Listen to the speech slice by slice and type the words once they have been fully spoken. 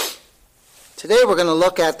Today we're going to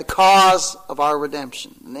look at the cause of our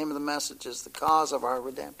redemption. The name of the message is The Cause of Our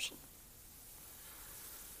Redemption.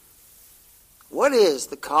 What is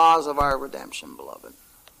the cause of our redemption, beloved?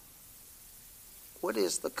 What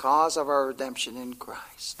is the cause of our redemption in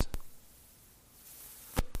Christ?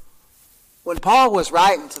 When Paul was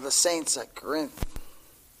writing to the saints at Corinth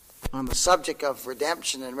on the subject of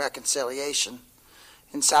redemption and reconciliation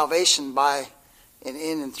and salvation by and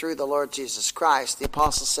in and through the Lord Jesus Christ, the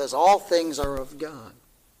apostle says, all things are of God.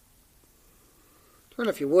 Turn,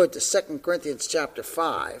 if you would, to 2 Corinthians chapter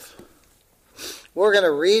 5. We're going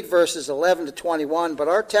to read verses 11 to 21, but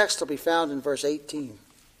our text will be found in verse 18.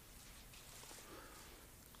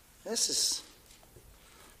 This is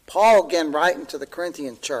Paul again writing to the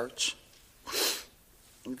Corinthian church.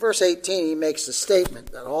 In verse 18, he makes the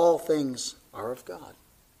statement that all things are of God.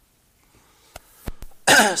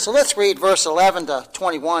 So let's read verse 11 to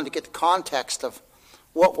 21 to get the context of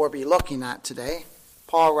what we'll be looking at today.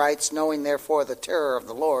 Paul writes, knowing therefore the terror of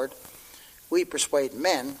the Lord, we persuade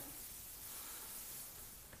men,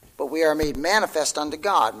 but we are made manifest unto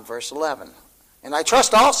God, in verse 11. And I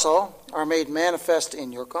trust also are made manifest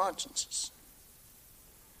in your consciences.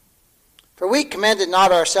 For we commended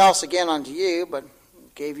not ourselves again unto you, but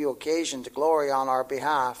gave you occasion to glory on our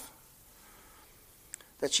behalf,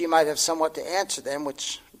 that ye might have somewhat to answer them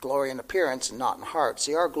which glory in appearance and not in heart.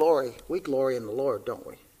 See, our glory, we glory in the Lord, don't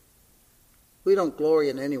we? We don't glory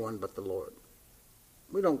in anyone but the Lord.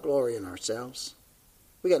 We don't glory in ourselves.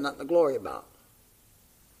 We got nothing to glory about.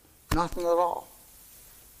 Nothing at all.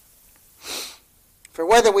 For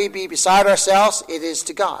whether we be beside ourselves, it is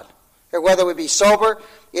to God. Or whether we be sober,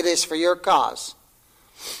 it is for your cause.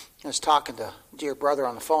 I was talking to a dear brother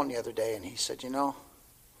on the phone the other day, and he said,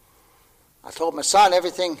 I told my son,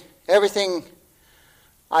 everything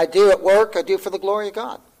I do at work, I do for the glory of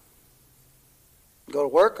God. I go to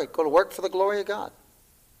work for the glory of God.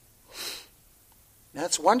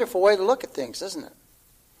 That's a wonderful way to look at things, isn't it?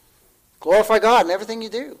 Glorify God in everything you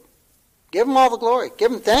do. Give him all the glory.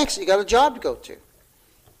 Give him thanks that you got a job to go to.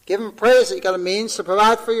 Give him praise that you got a means to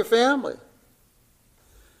provide for your family.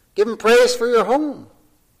 Give him praise for your home,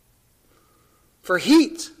 for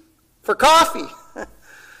heat, for coffee.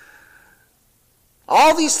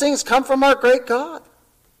 All these things come from our great God.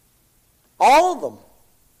 All of them.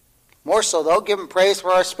 More so, though, give him praise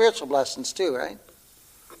for our spiritual blessings too, right?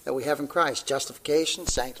 That we have in Christ. Justification,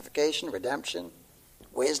 sanctification, redemption,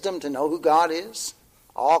 wisdom to know who God is.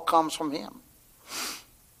 All comes from him.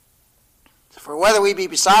 For whether we be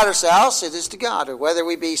beside ourselves, it is to God. Or whether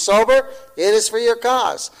we be sober, it is for your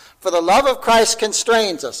cause. For the love of Christ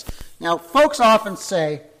constrains us. Now, folks often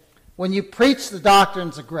say, when you preach the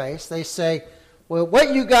doctrines of grace, they say, well,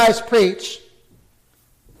 what you guys preach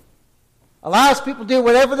allows people to do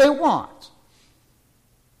whatever they want.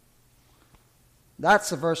 That's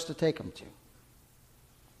the verse to take them to.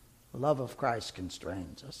 The love of Christ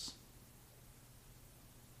constrains us.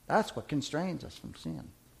 That's what constrains us from sin.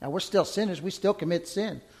 Now, we're still sinners. We still commit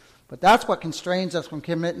sin. But that's what constrains us from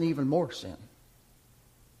committing even more sin.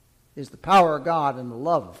 Is the power of God and the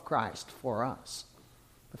love of Christ for us.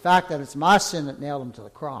 The fact that it's my sin that nailed him to the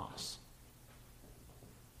cross.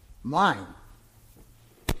 Mine.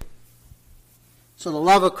 So the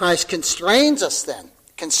love of Christ constrains us then.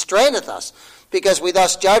 Constraineth us. Because we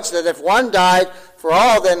thus judge that if one died for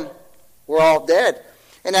all, then we're all dead.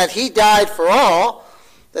 And that he died for all,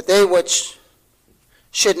 that they which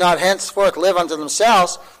should not henceforth live unto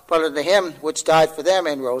themselves, but unto him which died for them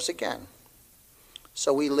and rose again.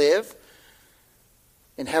 So we live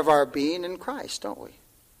and have our being in Christ, don't we?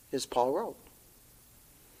 As Paul wrote.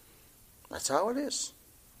 That's how it is.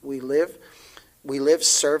 We live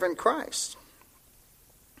serving Christ.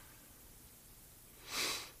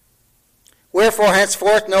 Wherefore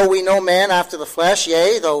henceforth know we no man after the flesh,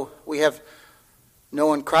 yea, though we have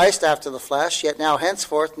known Christ after the flesh, yet now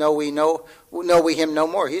henceforth know we him no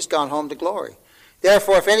more. He's gone home to glory.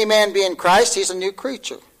 Therefore, if any man be in Christ, he's a new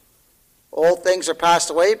creature. Old things are passed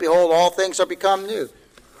away, behold, all things are become new.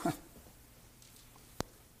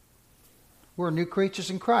 We're new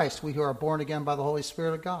creatures in Christ, we who are born again by the Holy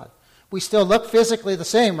Spirit of God. We still look physically the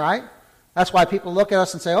same, right? That's why people look at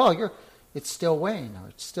us and say, it's still Wayne, or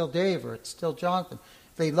it's still Dave, or it's still Jonathan.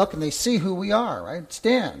 They look and they see who we are, right? It's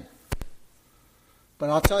Dan.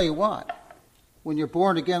 But I'll tell you what, when you're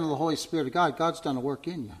born again of the Holy Spirit of God, God's done a work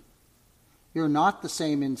in you. You're not the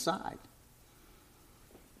same inside.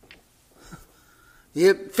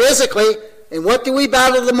 Physically, and what do we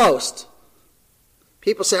battle the most?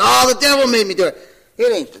 People say, the devil made me do it.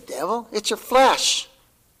 It ain't the devil, it's your flesh.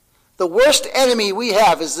 The worst enemy we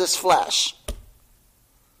have is this flesh.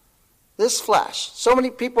 This flesh. So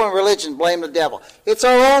many people in religion blame the devil. It's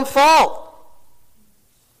our own fault.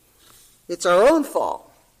 It's our own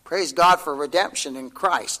fault. Praise God for redemption in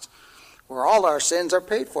Christ, where all our sins are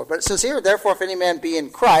paid for. But it says here, therefore, if any man be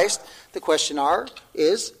in Christ, the question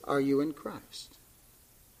is, are you in Christ?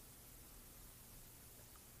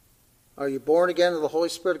 Are you born again of the Holy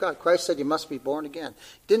Spirit of God? Christ said you must be born again.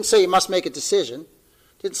 He didn't say you must make a decision.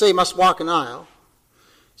 He didn't say you must walk an aisle.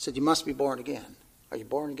 He said you must be born again. Are you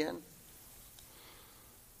born again?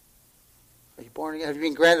 Are you born again? Have you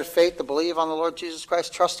been granted faith to believe on the Lord Jesus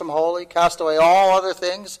Christ? Trust Him wholly, cast away all other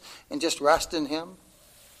things, and just rest in Him?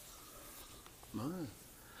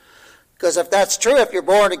 Because if that's true, if you're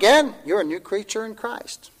born again, you're a new creature in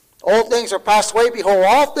Christ. Old things are passed away. Behold,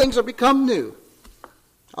 all things are become new.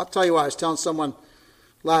 I'll tell you what, I was telling someone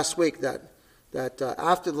last week that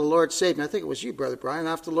after the Lord saved me, I think it was you, Brother Brian,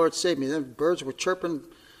 after the Lord saved me, then birds were chirping.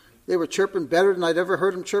 They were chirping better than I'd ever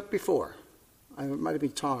heard them chirp before. It might have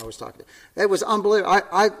been Tom I was talking to. It was unbelievable.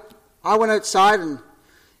 I went outside and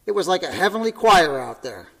it was like a heavenly choir out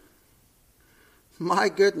there. My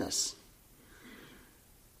goodness.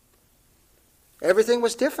 Everything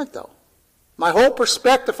was different, though. My whole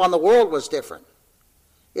perspective on the world was different.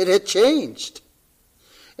 It had changed.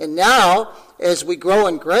 And now, as we grow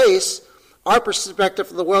in grace, our perspective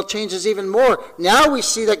of the world changes even more. Now we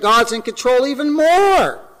see that God's in control even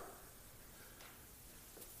more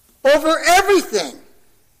over everything.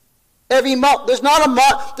 There's not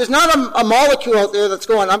a molecule out there that's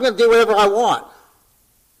going, I'm going to do whatever I want.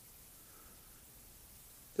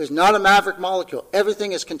 There's not a maverick molecule.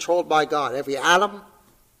 Everything is controlled by God. Every atom,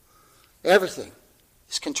 everything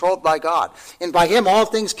is controlled by God. And by Him all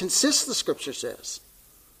things consist, the Scripture says.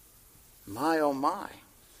 My, oh my.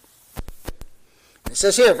 It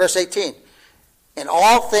says here, verse 18, and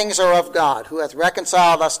all things are of God, who hath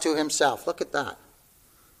reconciled us to Himself. Look at that.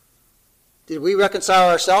 Did we reconcile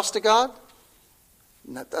ourselves to God?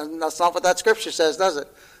 That's not what that Scripture says, does it?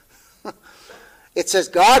 It says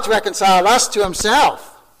God's reconciled us to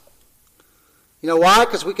Himself. You know why?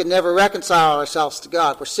 Because we could never reconcile ourselves to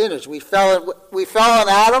God. We're sinners. We fell in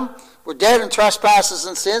Adam. We're dead in trespasses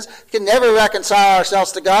and sins. We can never reconcile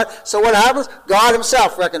ourselves to God. So what happens? God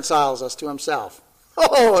Himself reconciles us to Himself.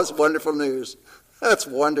 Oh, that's wonderful news. That's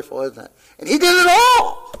wonderful, isn't it? And He did it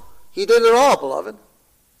all. He did it all, beloved.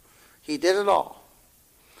 He did it all.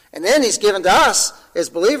 And then He's given to us, as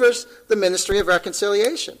believers, the ministry of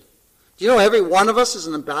reconciliation. Do you know every one of us is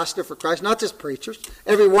an ambassador for Christ? Not just preachers.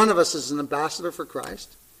 Every one of us is an ambassador for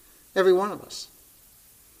Christ. Every one of us.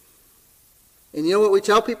 And you know what we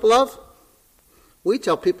tell people of? We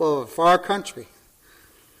tell people of a far country.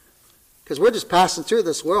 Because we're just passing through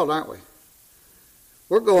this world, aren't we?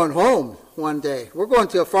 We're going home one day. We're going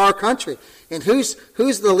to a far country. And who's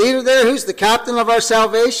the leader there? Who's the captain of our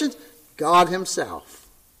salvation? God Himself.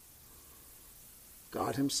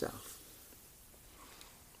 God Himself.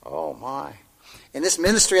 Oh my. And this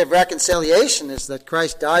ministry of reconciliation is that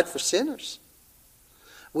Christ died for sinners.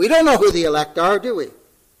 We don't know who the elect are, do we?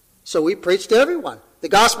 So we preach to everyone. The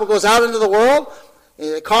gospel goes out into the world.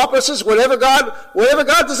 It accomplishes whatever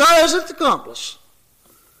God desires it to accomplish.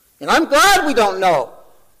 And I'm glad we don't know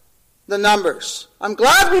the numbers. I'm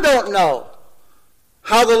glad we don't know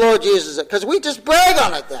how the Lord uses it, because we just brag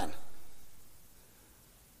on it then.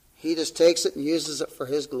 He just takes it and uses it for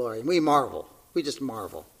His glory. And we marvel. We just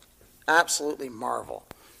marvel. Absolutely marvel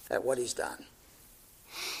at what He's done.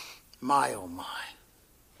 My, oh my.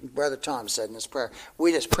 Brother Tom said in his prayer,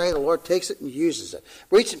 we just pray the Lord takes it and uses it.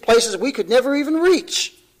 Reaching places we could never even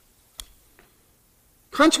reach.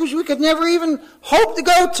 Countries we could never even hope to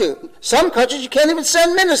go to. Some countries you can't even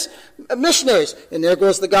send missionaries. And there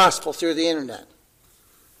goes the gospel through the internet.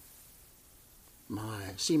 My.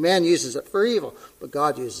 See, man uses it for evil, but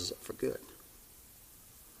God uses it for good.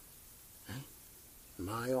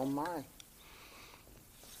 My, oh my.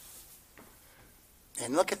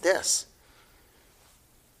 And look at this.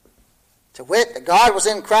 To wit, that God was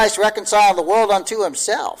in Christ reconciling the world unto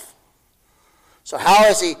Himself. So how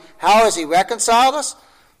has He reconciled us?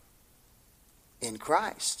 In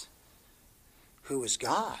Christ, who is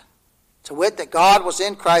God. To wit, that God was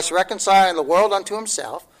in Christ reconciling the world unto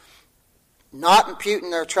Himself, not imputing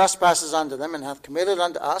their trespasses unto them, and hath committed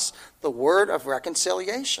unto us the word of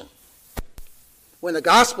reconciliation. When the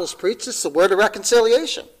gospel is preached, it's the word of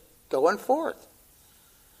reconciliation going forth.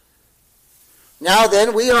 Now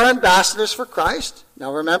then, we are ambassadors for Christ.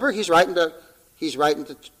 Now remember, he's writing to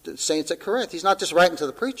the saints at Corinth. He's not just writing to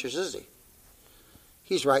the preachers, is he?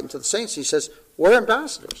 He's writing to the saints. He says, we're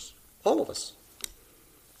ambassadors, all of us.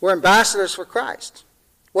 We're ambassadors for Christ.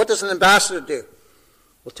 What does an ambassador do?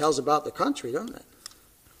 Well, it tells about the country, doesn't it?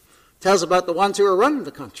 Tells about the ones who are running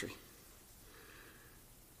the country.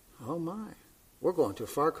 Oh my. We're going to a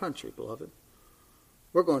far country, beloved.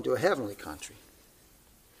 We're going to a heavenly country.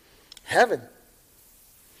 Heaven.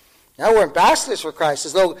 Now we're ambassadors for Christ.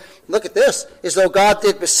 As though, look at this, as though God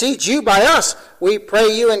did beseech you by us. We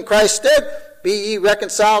pray you in Christ's stead, be ye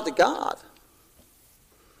reconciled to God.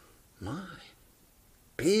 My.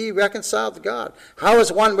 Be ye reconciled to God. How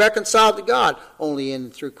is one reconciled to God? Only in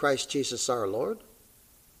and through Christ Jesus our Lord.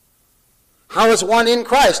 How is one in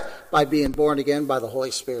Christ? By being born again by the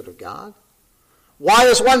Holy Spirit of God. Why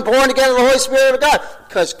is one born again of the Holy Spirit of God?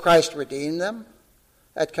 Because Christ redeemed them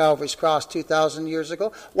at Calvary's cross 2,000 years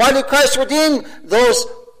ago. Why did Christ redeem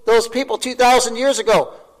those people 2,000 years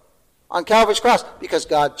ago on Calvary's cross? Because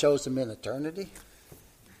God chose them in eternity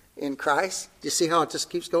in Christ. Do you see how it just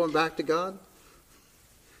keeps going back to God?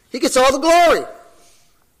 He gets all the glory.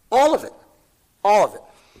 All of it. All of it.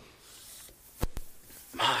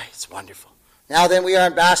 My, it's wonderful. Now then, we are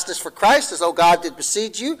ambassadors for Christ, as though God did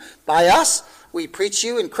beseech you by us. We preach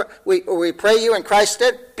you, and we pray you in Christ's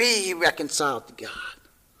stead, be ye reconciled to God.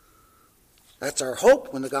 That's our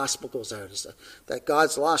hope when the gospel goes out, is that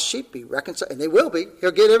God's lost sheep be reconciled. And they will be.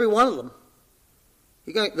 He'll get every one of them.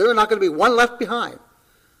 There are not going to be one left behind.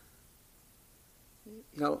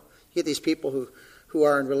 You know, you get these people who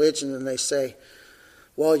are in religion and they say,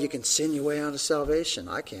 well, you can sin your way out of salvation.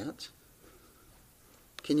 I can't.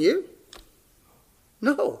 Can you?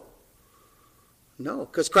 No. No,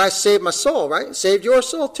 because Christ saved my soul, right? He saved your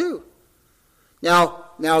soul too.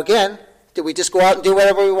 Now again, did we just go out and do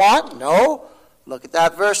whatever we want? No. Look at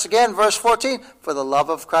that verse again, verse 14. For the love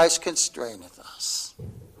of Christ constraineth us.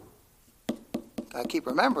 Got to keep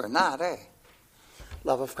remembering that, eh?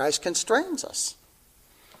 Love of Christ constrains us.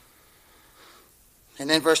 And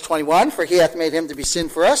then verse 21, for he hath made him to be sin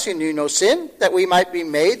for us who knew no sin, that we might be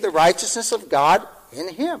made the righteousness of God in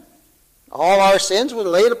him. All our sins were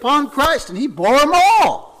laid upon Christ, and he bore them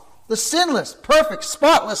all. The sinless, perfect,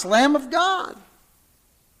 spotless Lamb of God.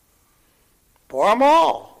 Bore them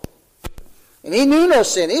all. And he knew no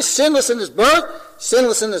sin. He's sinless in his birth,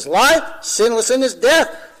 sinless in his life, sinless in his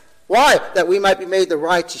death. Why? That we might be made the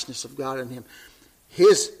righteousness of God in him.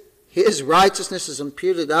 His righteousness is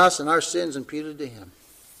imputed to us, and our sins imputed to him.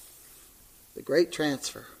 The great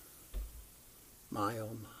transfer. My,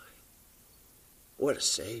 oh my. What a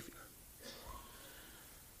Savior.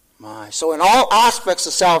 My. So in all aspects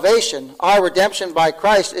of salvation, our redemption by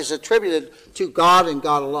Christ is attributed to God and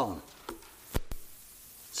God alone.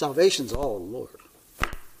 Salvation's all of the Lord.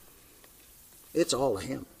 It's all of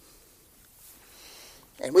him.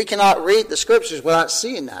 And we cannot read the scriptures without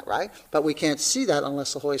seeing that, right? But we can't see that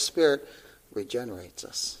unless the Holy Spirit regenerates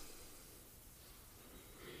us.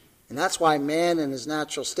 And that's why man in his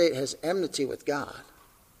natural state has enmity with God.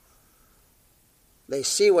 They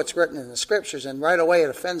see what's written in the scriptures, and right away it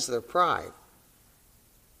offends their pride.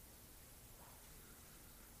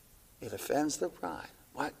 It offends their pride.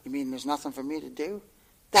 What? You mean there's nothing for me to do?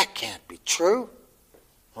 That can't be true.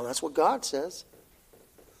 Well, that's what God says.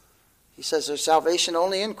 He says there's salvation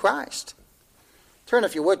only in Christ. Turn,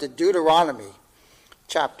 if you would, to Deuteronomy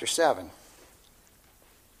chapter 7.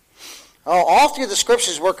 All through the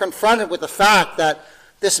scriptures we're confronted with the fact that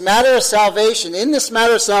this matter of salvation, in this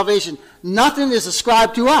matter of salvation, nothing is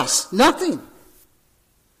ascribed to us. Nothing.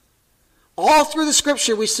 All through the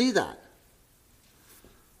scripture we see that.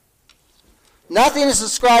 Nothing is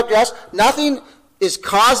ascribed to us. Nothing is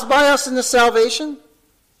caused by us in the salvation.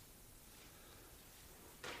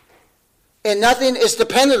 And nothing is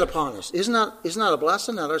dependent upon us. Isn't that a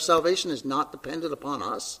blessing that our salvation is not dependent upon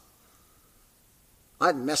us?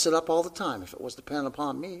 I'd mess it up all the time if it was dependent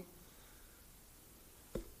upon me.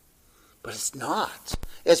 But it's not.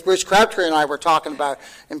 As Bruce Crabtree and I were talking about,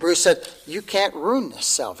 and Bruce said, you can't ruin this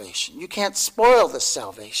salvation. You can't spoil this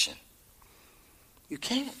salvation. You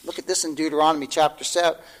can't. Look at this in Deuteronomy chapter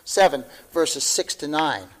 7, verses 6 to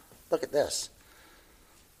 9. Look at this.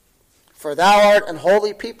 For thou art an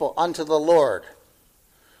holy people unto the Lord.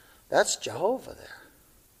 That's Jehovah there.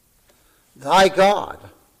 Thy God.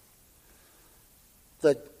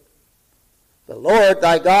 The Lord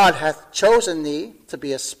thy God hath chosen thee to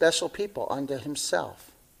be a special people unto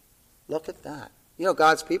himself. Look at that. You know,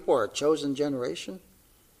 God's people are a chosen generation.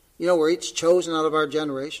 You know, we're each chosen out of our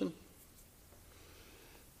generation.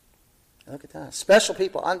 Look at that. Special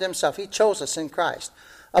people unto himself. He chose us in Christ.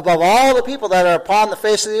 Above all the people that are upon the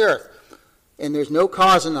face of the earth. And there's no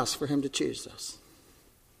cause in us for him to choose us.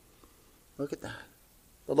 Look at that.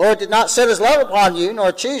 The Lord did not set his love upon you,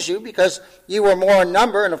 nor choose you, because you were more in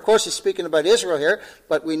number. And of course he's speaking about Israel here,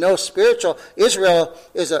 but we know spiritual Israel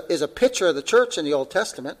is a picture of the church in the Old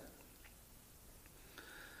Testament.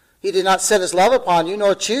 He did not set his love upon you,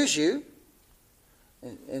 nor choose you.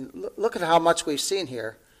 And look at how much we've seen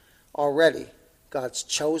here already. God's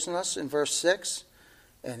chosen us in verse 6,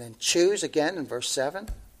 and then choose again in verse 7.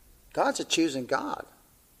 God's a choosing God.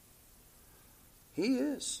 He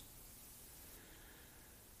is.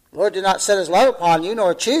 The Lord did not set his love upon you,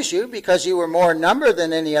 nor choose you, because you were more in number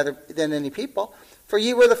than any people, for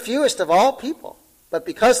you were the fewest of all people. But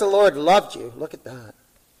because the Lord loved you, look at that.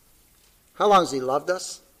 How long has he loved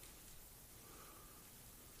us?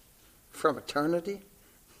 From eternity?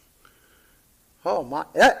 Oh my,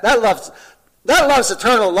 that love's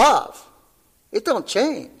eternal love. It don't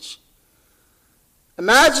change.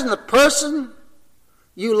 Imagine the person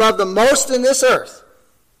you love the most in this earth.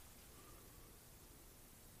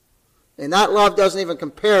 And that love doesn't even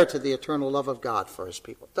compare to the eternal love of God for his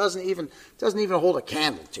people. It doesn't even hold a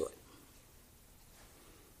candle to it.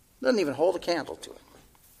 Doesn't even hold a candle to it.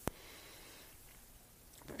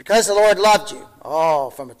 Because the Lord loved you,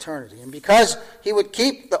 from eternity, and because he would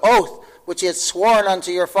keep the oath which he had sworn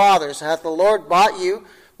unto your fathers, hath the Lord bought you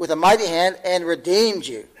with a mighty hand and redeemed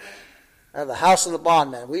you out of the house of the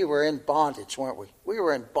bondman. We were in bondage, weren't we? We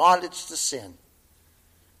were in bondage to sin.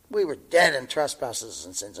 We were dead in trespasses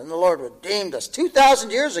and sins, and the Lord redeemed us.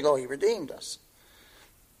 2,000 years ago, he redeemed us.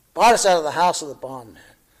 Bought us out of the house of the bondman,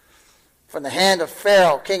 from the hand of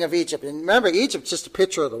Pharaoh, king of Egypt. And remember, Egypt's just a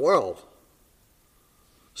picture of the world.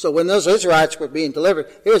 So when those Israelites were being delivered,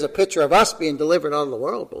 here's a picture of us being delivered out of the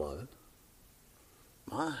world, beloved.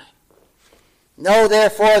 My. Know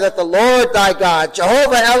therefore that the Lord thy God,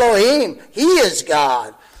 Jehovah Elohim, he is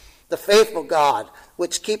God, the faithful God,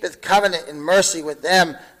 which keepeth covenant and mercy with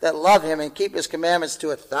them that love him and keep his commandments to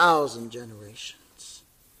 1,000 generations.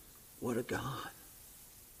 What a God.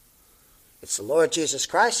 It's the Lord Jesus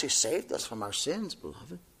Christ who saved us from our sins,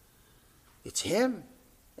 beloved. It's him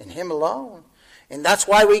and him alone. And that's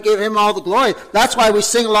why we give him all the glory. That's why we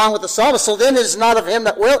sing along with the psalmist. So then it is not of him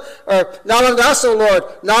that will, or not unto us, O Lord,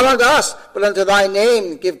 not unto us, but unto thy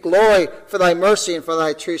name give glory for thy mercy and for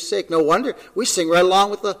thy truth's sake. No wonder we sing right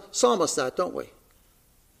along with the psalmist that, don't we?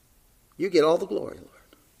 You get all the glory, Lord.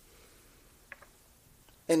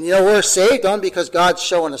 And we're saved on because God's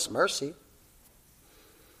showing us mercy.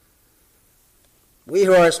 We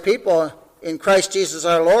who are his people in Christ Jesus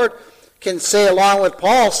our Lord can say along with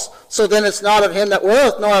Paul, so then it's not of him that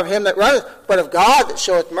willeth, nor of him that runneth, but of God that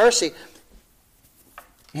showeth mercy.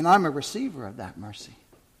 And I'm a receiver of that mercy.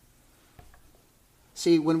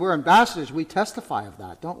 See, when we're ambassadors, we testify of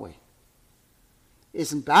that, don't we?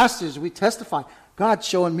 As ambassadors, we testify, God's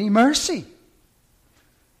showing me mercy.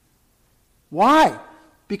 Why?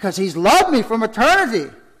 Because he's loved me from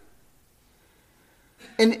eternity.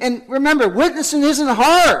 And remember, witnessing isn't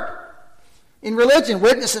hard. In religion,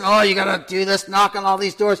 witnessing, you got to do this, knock on all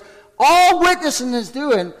these doors. All witnessing is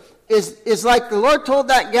doing is like the Lord told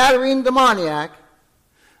that Gadarene demoniac,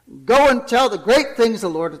 go and tell the great things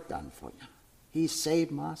the Lord has done for you. He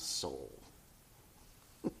saved my soul.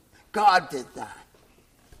 God did that.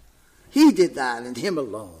 He did that, and him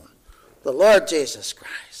alone. The Lord Jesus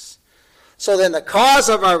Christ. So then the cause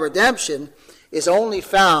of our redemption is only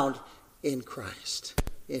found in Christ,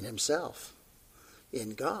 in himself,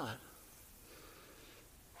 in God.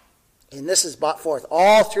 And this is brought forth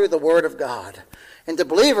all through the Word of God. And to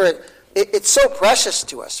believe it's so precious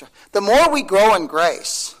to us. The more we grow in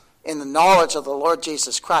grace, in the knowledge of the Lord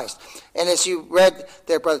Jesus Christ, and as you read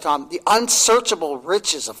there, Brother Tom, the unsearchable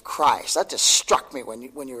riches of Christ. That just struck me when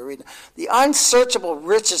you were reading. The unsearchable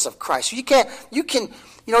riches of Christ. You go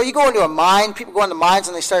into a mine, people go into mines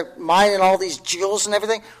and they start mining all these jewels and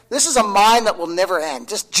everything. This is a mine that will never end.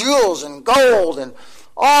 Just jewels and gold and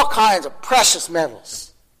all kinds of precious metals.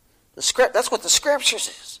 That's what the Scriptures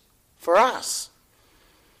is for us.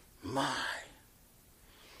 My.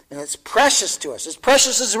 And it's precious to us. It's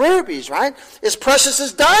precious as rubies, right? It's precious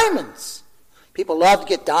as diamonds. People love to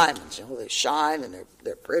get diamonds. They shine and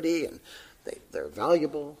they're pretty and they're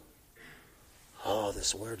valuable. Oh,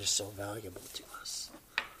 this word is so valuable to us.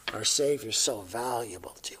 Our Savior's so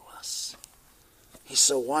valuable to us. He's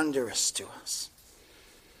so wondrous to us.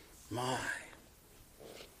 My.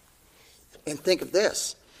 And think of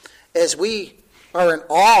this. As we are in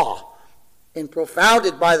awe and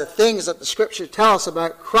profounded by the things that the Scripture tells us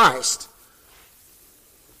about Christ,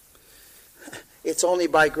 it's only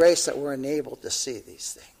by grace that we're enabled to see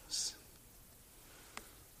these things.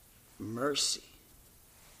 Mercy.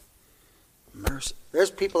 Mercy. There's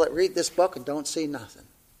people that read this book and don't see nothing.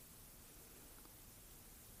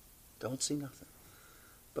 Don't see nothing.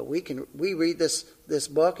 But we read this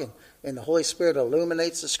book and the Holy Spirit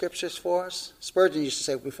illuminates the Scriptures for us. Spurgeon used to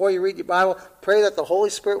say, before you read your Bible, pray that the Holy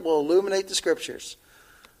Spirit will illuminate the Scriptures.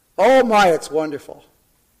 Oh my, it's wonderful.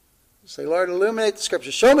 Say, Lord, illuminate the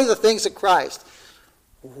Scripture. Show me the things of Christ.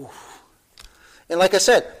 Ooh. And like I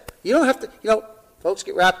said, you don't have to, folks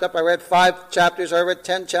get wrapped up. I read 5 chapters, or I read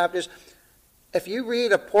 10 chapters. If you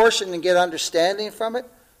read a portion and get understanding from it,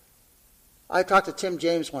 I talked to Tim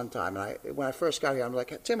James one time, and when I first got here, I'm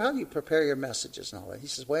like, Tim, how do you prepare your messages and all that? He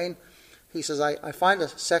says, Wayne, I find a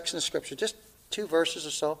section of Scripture, just 2 verses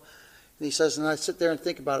or so, and he says, and I sit there and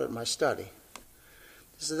think about it in my study.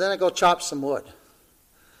 He says, then I go chop some wood.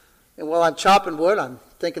 And while I'm chopping wood, I'm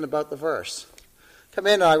thinking about the verse. Come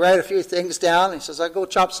in and I write a few things down. He says, I go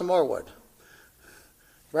chop some more wood.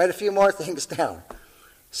 Write a few more things down.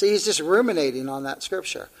 See, he's just ruminating on that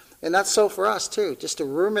Scripture. And that's so for us too, just to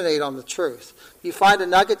ruminate on the truth. You find a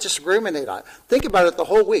nugget, just ruminate on it. Think about it the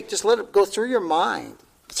whole week. Just let it go through your mind.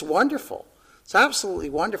 It's wonderful. It's absolutely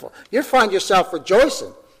wonderful. You'll find yourself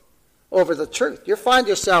rejoicing over the truth. You'll find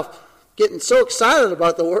yourself getting so excited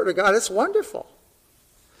about the Word of God. It's wonderful.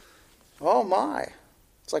 Oh my.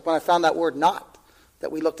 It's like when I found that word not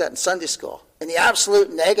that we looked at in Sunday school. In the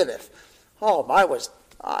absolute negative. Oh my, it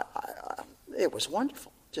was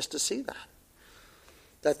wonderful just to see that.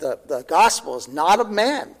 That the gospel is not of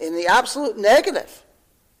man, in the absolute negative.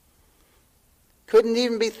 Couldn't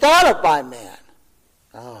even be thought of by man.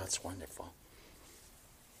 Oh, it's wonderful.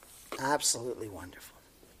 Absolutely wonderful.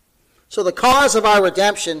 So the cause of our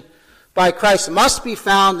redemption by Christ must be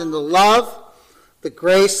found in the love, the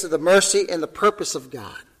grace, the mercy, and the purpose of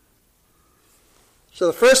God. So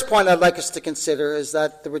the first point I'd like us to consider is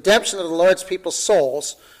that the redemption of the Lord's people's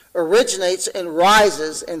souls originates and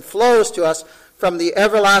rises and flows to us from the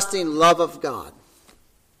everlasting love of God.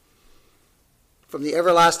 From the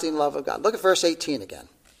everlasting love of God. Look at verse 18 again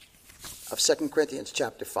of 2 Corinthians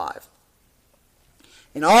chapter 5.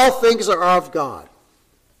 And all things are of God,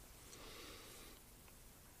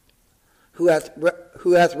 who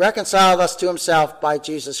hath reconciled us to himself by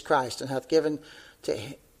Jesus Christ, and hath given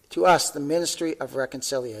to us the ministry of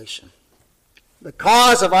reconciliation. The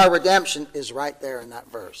cause of our redemption is right there in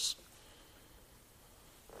that verse.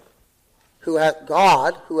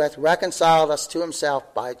 God, who hath reconciled us to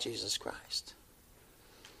himself by Jesus Christ.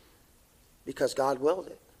 Because God willed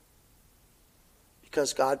it.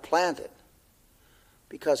 Because God planned it.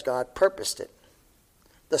 Because God purposed it.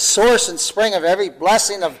 The source and spring of every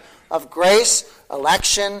blessing of grace,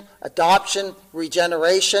 election, adoption,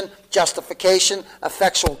 regeneration, justification,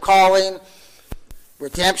 effectual calling,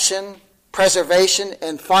 redemption, preservation,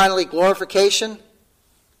 and finally glorification,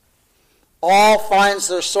 all finds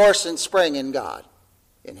their source and spring in God,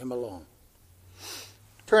 in him alone.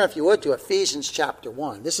 Turn, if you would, to Ephesians chapter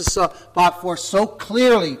 1. This is brought forth so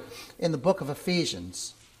clearly in the book of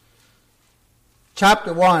Ephesians.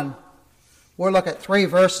 Chapter 1, we'll look at 3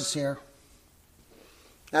 verses here.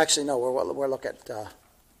 Actually, no, we'll look at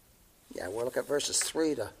verses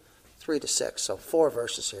 3 to 6. So 4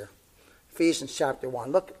 verses here. Ephesians chapter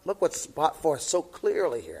 1. Look what's brought forth so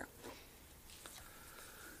clearly here.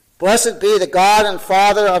 Blessed be the God and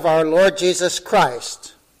Father of our Lord Jesus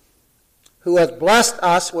Christ, who hath blessed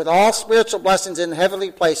us with all spiritual blessings in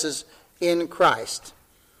heavenly places in Christ.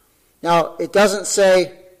 Now, it doesn't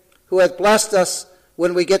say who hath blessed us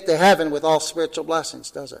when we get to heaven with all spiritual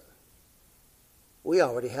blessings, does it? We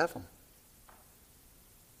already have them.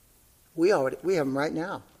 We have them right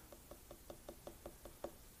now.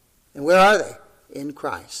 And where are they? In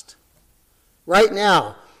Christ. Right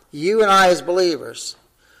now, you and I as believers,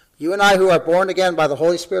 you and I who are born again by the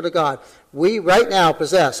Holy Spirit of God, we right now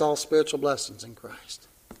possess all spiritual blessings in Christ.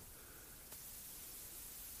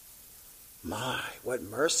 My, what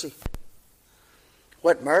mercy.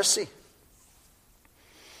 What mercy.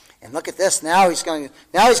 And look at this. Now he's going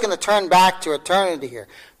to turn back to eternity here.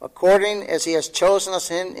 According as he has chosen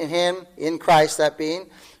us in him, in Christ, that being,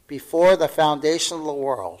 before the foundation of the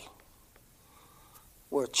world.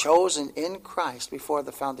 We're chosen in Christ before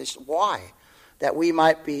the foundation. Why? That we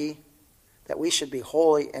should be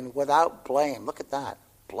holy and without blame. Look at that.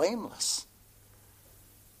 Blameless.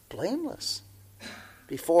 Blameless.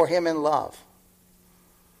 Before him in love.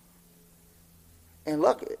 And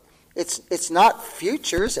look, it's not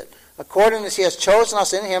future, is it? According as he has chosen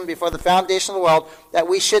us in him before the foundation of the world, that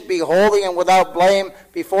we should be holy and without blame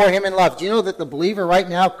before him in love. Do you know that the believer right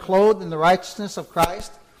now, clothed in the righteousness of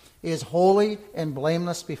Christ, is holy and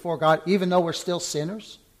blameless before God, even though we're still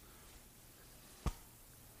sinners?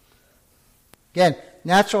 Again,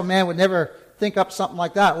 natural man would never think up something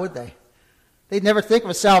like that, would they? They'd never think of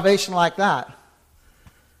a salvation like that.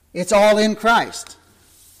 It's all in Christ.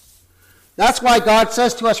 That's why God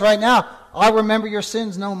says to us right now, I'll remember your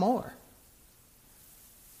sins no more.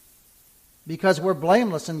 Because we're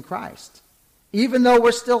blameless in Christ. even though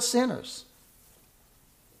we're still sinners.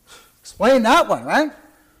 Explain that one, right?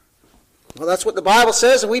 Well, that's what the Bible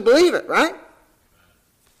says, and we believe it, right?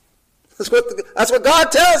 That's what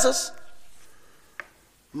God tells us.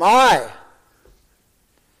 My.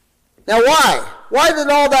 Now why? Why did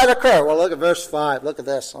all that occur? Well, look at verse 5. Look at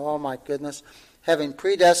this. Oh, my goodness. Having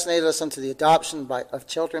predestinated us unto the adoption of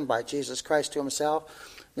children by Jesus Christ to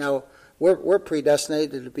himself. Now, we're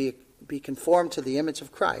predestinated to be conformed to the image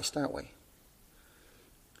of Christ, aren't we?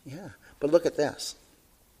 Yeah. But look at this.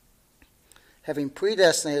 Having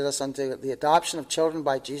predestinated us unto the adoption of children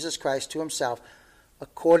by Jesus Christ to himself,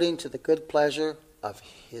 according to the good pleasure of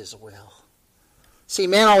his will. See,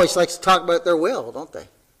 man always likes to talk about their will, don't they?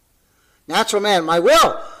 Natural man, my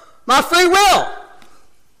will, my free will.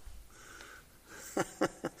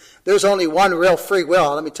 There's only one real free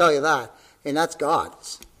will, let me tell you that, and that's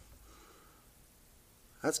God's.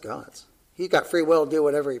 That's God's. He's got free will to do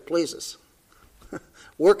whatever he pleases.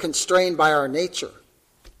 We're constrained by our nature.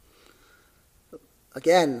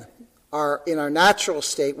 Again, in our natural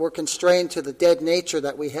state, we're constrained to the dead nature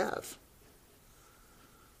that we have.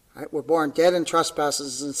 Right? We're born dead in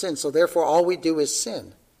trespasses and sins, so therefore all we do is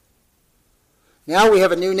sin. Now we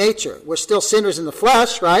have a new nature. We're still sinners in the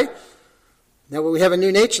flesh, right? Now we have a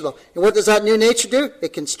new nature, though. And what does that new nature do?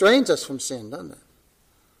 It constrains us from sin, doesn't it?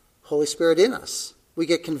 Holy Spirit in us. We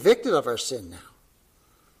get convicted of our sin now.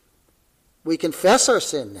 We confess our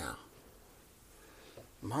sin now.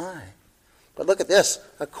 My. But look at this.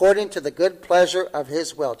 According to the good pleasure of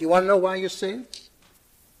his will. Do you want to know why you're saved?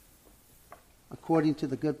 According to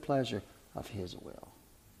the good pleasure of his will.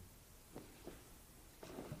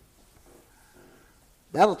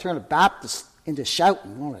 That'll turn a Baptist into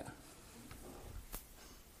shouting, won't it?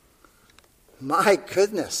 My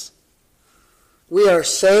goodness. We are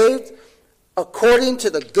saved according to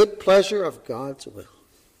the good pleasure of God's will.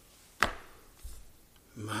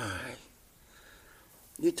 My.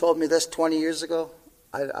 You told me this 20 years ago.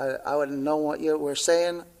 I wouldn't know what you were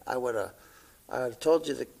saying. I would have told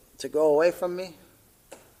you to go away from me.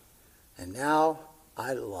 And now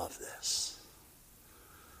I love this.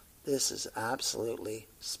 This is absolutely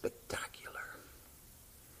spectacular.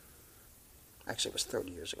 Actually, it was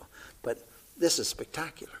 30 years ago. But this is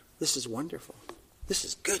spectacular. This is wonderful. This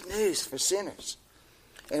is good news for sinners.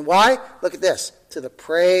 And why? Look at this. To the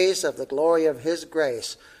praise of the glory of his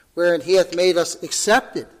grace, wherein he hath made us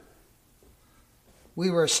accepted.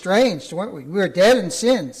 We were estranged, weren't we? We were dead in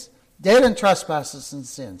sins, dead in trespasses and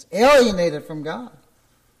sins, alienated from God.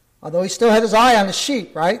 Although he still had his eye on the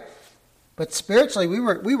sheep, right? But spiritually, we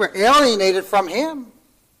were alienated from him.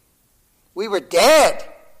 We were dead.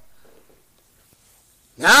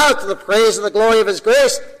 Now, to the praise of the glory of his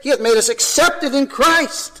grace, he hath made us accepted in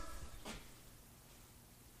Christ.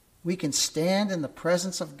 We can stand in the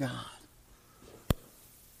presence of God.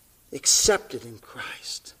 Accepted in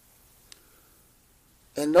Christ.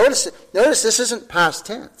 And notice this isn't past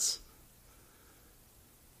tense.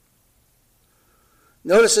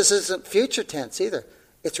 Notice this isn't future tense either.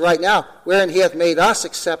 It's right now, wherein he hath made us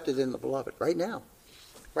accepted in the beloved. Right now.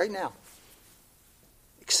 Right now.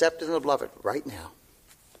 Accepted in the beloved. Right now.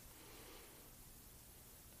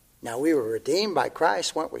 Now, we were redeemed by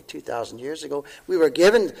Christ, weren't we, 2,000 years ago? We were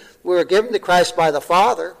given to Christ by the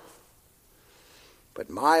Father.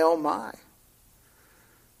 But my, oh my.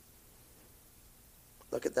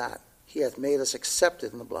 Look at that. He hath made us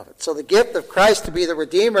accepted in the beloved. So the gift of Christ to be the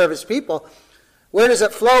Redeemer of his people, where does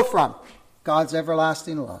it flow from? God's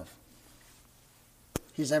everlasting love.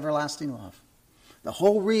 His everlasting love. The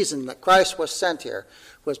whole reason that Christ was sent here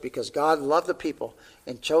was because God loved the people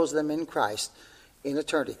and chose them in Christ in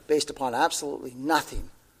eternity, based upon absolutely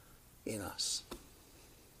nothing in us.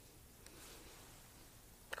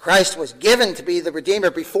 Christ was given to be the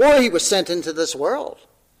Redeemer before he was sent into this world.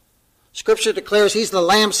 Scripture declares he's the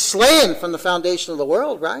Lamb slain from the foundation of the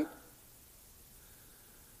world, right?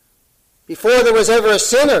 Before there was ever a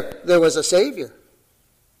sinner, there was a Savior.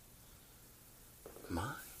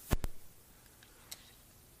 My.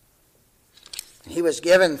 He was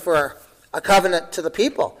given for a covenant to the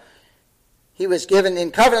people. He was given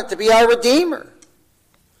in covenant to be our Redeemer.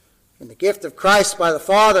 And the gift of Christ by the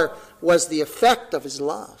Father was the effect of his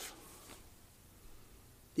love.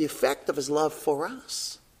 The effect of his love for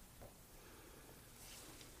us.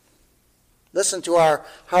 Listen to how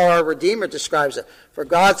our Redeemer describes it. For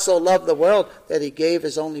God so loved the world that he gave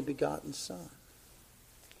his only begotten Son.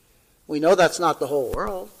 We know that's not the whole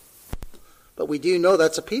world. But we do know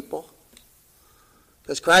that's a people.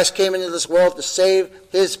 Because Christ came into this world to save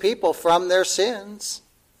his people from their sins.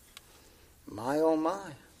 My, oh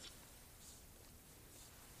my.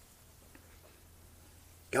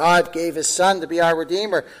 God gave his Son to be our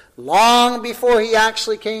Redeemer long before he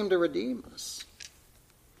actually came to redeem us.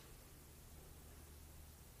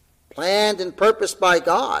 Planned and purposed by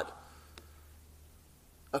God,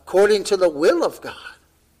 according to the will of God,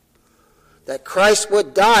 that Christ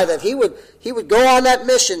would die, that he would go on that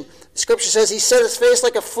mission. Scripture says he set his face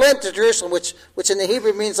like a flint to Jerusalem, which in the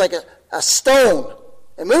Hebrew means like a stone,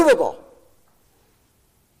 immovable.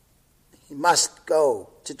 He must go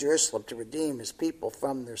to Jerusalem to redeem his people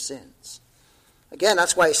from their sins. Again,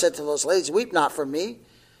 that's why he said to those ladies, weep not for me,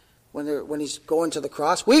 when he's going to the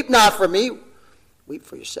cross. Weep not for me, weep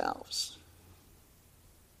for yourselves.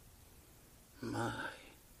 My,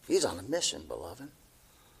 he's on a mission, beloved.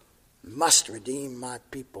 Must redeem my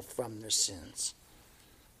people from their sins.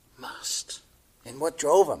 Must. And what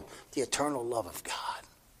drove him? The eternal love of God.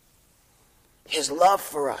 His love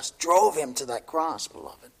for us drove him to that cross,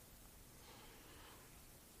 beloved.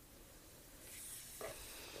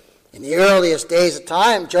 In the earliest days of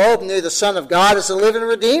time, Job knew the Son of God as the living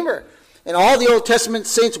Redeemer. And all the Old Testament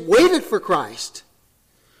saints waited for Christ.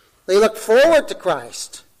 They looked forward to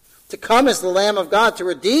Christ, to come as the Lamb of God, to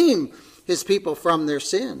redeem his people from their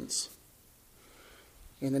sins.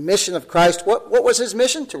 In the mission of Christ, what was his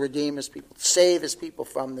mission? To redeem his people, to save his people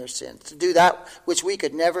from their sins, to do that which we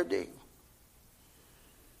could never do.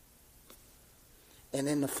 And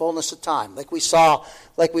in the fullness of time, like we saw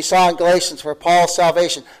in Galatians for Paul's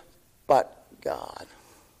salvation, but God.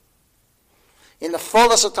 In the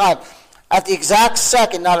fullness of time, at the exact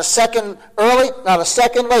second, not a second early, not a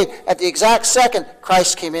second late, at the exact second,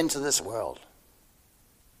 Christ came into this world.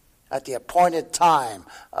 At the appointed time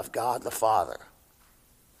of God the Father.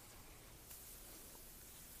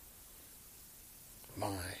 My.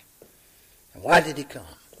 And why did he come?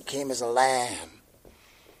 He came as a lamb.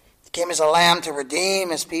 He came as a lamb to redeem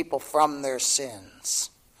his people from their sins.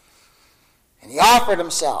 And he offered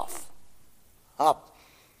himself up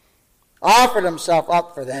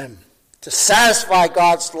for them to satisfy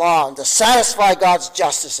God's law and to satisfy God's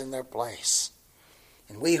justice in their place.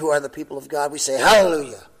 And we who are the people of God, we say,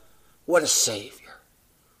 hallelujah, what a Savior.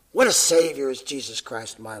 What a Savior is Jesus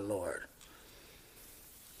Christ, my Lord.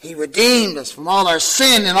 He redeemed us from all our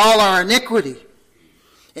sin and all our iniquity.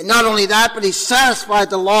 And not only that, but he satisfied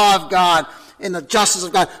the law of God and the justice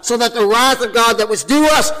of God, so that the wrath of God that was due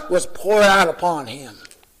us was poured out upon him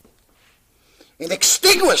and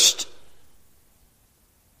extinguished.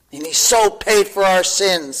 And he so paid for our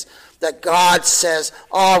sins that God says,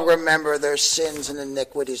 I'll remember their sins and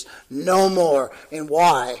iniquities no more. And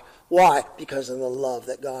why? Why? Because of the love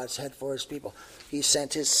that God's had for his people. He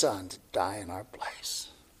sent his Son to die in our place.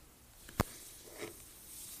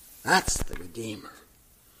 That's the Redeemer.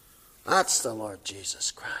 That's the Lord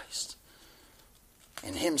Jesus Christ.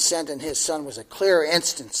 And him sending his Son was a clear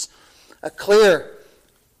instance of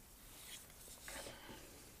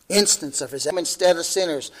his instead of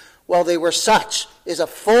sinners, while they were such, is a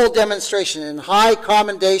full demonstration and high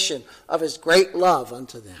commendation of his great love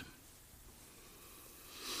unto them.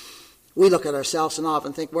 We look at ourselves and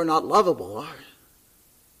often think we're not lovable, are we?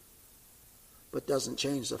 But doesn't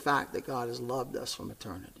change the fact that God has loved us from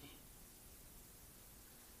eternity.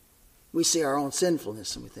 We see our own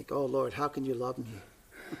sinfulness and we think, oh Lord, how can you love me?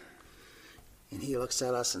 And he looks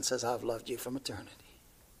at us and says, I've loved you from eternity.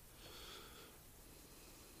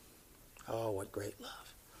 Oh, what great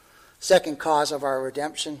love. Second cause of our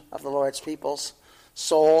redemption of the Lord's people's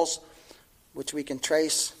souls, which we can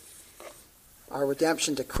trace our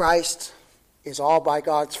redemption to Christ, is all by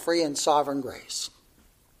God's free and sovereign grace.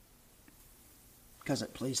 Because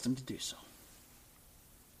it pleased him to do so.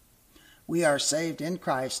 We are saved in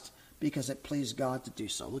Christ because it pleased God to do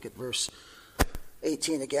so. Look at verse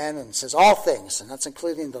 18 again, and it says all things, and that's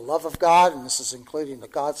including the love of God, and this is including the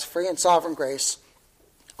God's free and sovereign grace.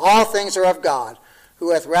 All things are of God,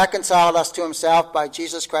 who hath reconciled us to himself by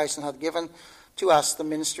Jesus Christ, and hath given to us the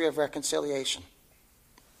ministry of reconciliation.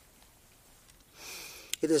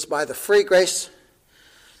 It is by the free grace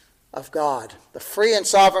of God, the free and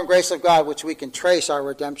sovereign grace of God, which we can trace our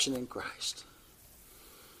redemption in Christ.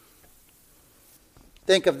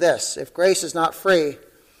 Think of this. If grace is not free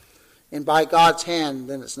and by God's hand,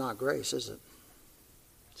 then it's not grace, is it?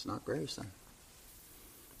 It's not grace then.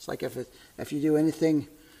 It's like if you do anything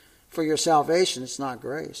for your salvation, it's not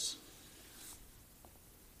grace.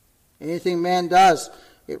 Anything man does,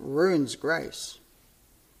 it ruins grace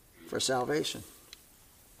for salvation.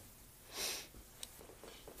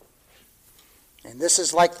 And this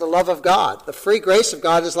is like the love of God. The free grace of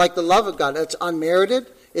God is like the love of God. It's unmerited,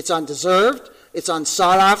 it's undeserved, it's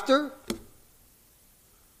unsought after.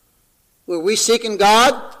 Were we seeking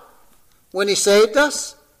God when he saved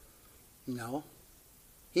us? No.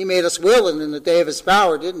 He made us willing in the day of his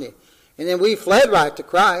power, didn't he? And then we fled right to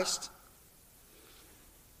Christ.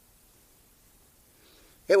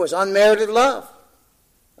 It was unmerited love,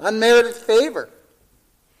 unmerited favor,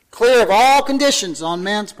 clear of all conditions on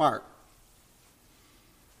man's part.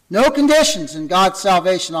 No conditions in God's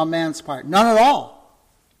salvation on man's part, none at all.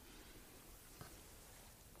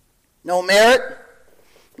 No merit,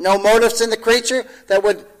 no motives in the creature that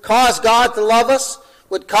would cause God to love us,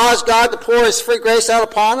 would cause God to pour his free grace out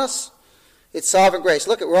upon us. It's sovereign grace.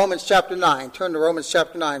 Look at Romans chapter 9. Turn to Romans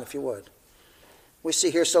chapter 9 if you would. We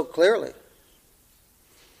see here so clearly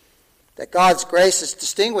that God's grace is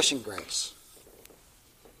distinguishing grace.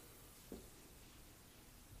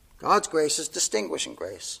 God's grace is distinguishing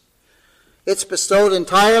grace. It's bestowed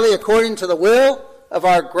entirely according to the will of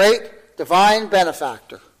our great divine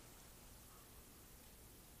benefactor.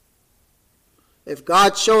 If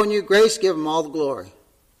God's showing you grace, give him all the glory.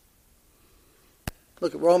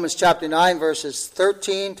 Look at Romans chapter 9, verses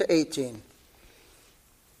 13 to 18.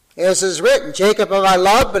 As is written, Jacob have I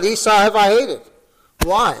loved, but Esau have I hated.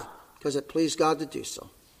 Why? Because it pleased God to do so.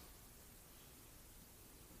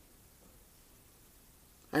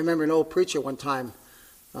 I remember an old preacher one time,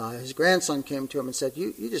 his grandson came to him and said,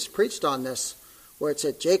 you just preached on this, where it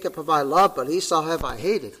said, Jacob have I loved, but Esau have I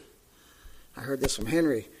hated. I heard this from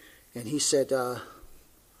Henry, and he said,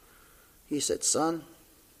 son,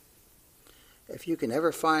 if you can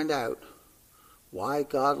ever find out why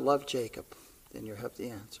God loved Jacob, then you'll have the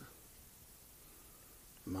answer.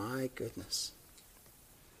 My goodness.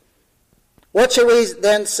 What shall we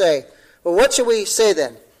then say? Well, what shall we say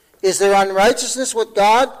then? Is there unrighteousness with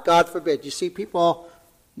God? God forbid. You see, people,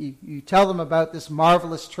 you tell them about this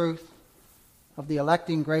marvelous truth of the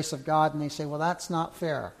electing grace of God, and they say, well, that's not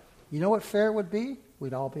fair. You know what fair would be?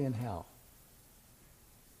 We'd all be in hell.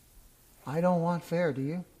 I don't want fair, do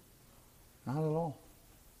you? Not at all.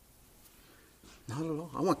 Not at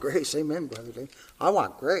all. I want grace. Amen, Brother Lee. I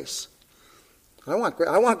want grace. I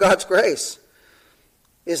want God's grace.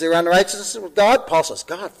 Is there unrighteousness with God? Paul says,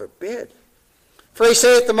 God forbid. For he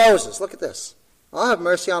saith to Moses, look at this, I'll have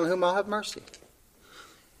mercy on whom I'll have mercy.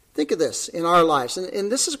 Think of this in our lives.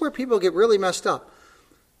 And this is where people get really messed up.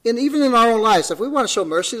 And even in our own lives, if we want to show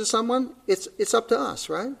mercy to someone, it's up to us,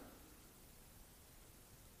 right?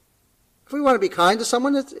 If we want to be kind to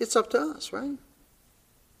someone, it's up to us, right?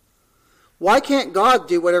 Why can't God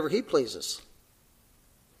do whatever he pleases?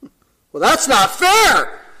 Well, that's not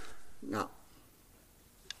fair. No.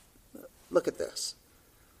 Look at this.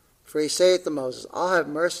 For he saith to Moses, I'll have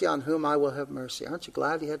mercy on whom I will have mercy. Aren't you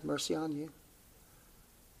glad he had mercy on you?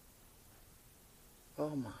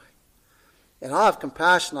 Oh my. And I'll have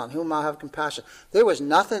compassion on whom I have compassion. There was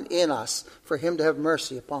nothing in us for him to have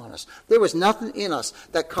mercy upon us. There was nothing in us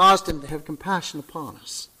that caused him to have compassion upon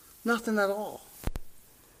us. Nothing at all.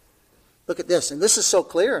 Look at this. And this is so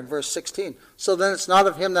clear in verse 16. So then it's not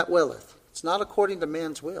of him that willeth. It's not according to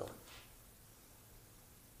man's will.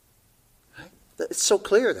 Right? It's so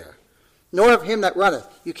clear there. Nor of him that runneth.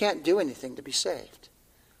 You can't do anything to be saved.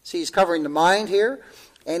 See, he's covering the mind here.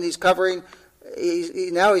 And he's covering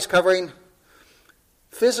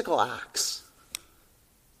physical acts,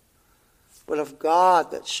 but of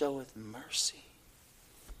God that showeth mercy.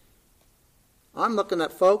 I'm looking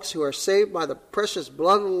at folks who are saved by the precious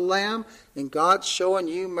blood of the Lamb, and God's showing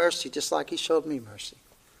you mercy just like he showed me mercy.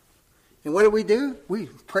 And what do? We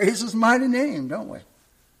praise his mighty name, don't we?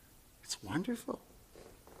 It's wonderful.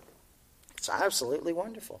 It's absolutely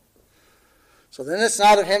wonderful. So then it's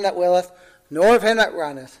not of him that willeth, nor of him that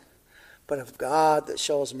runneth, but of God that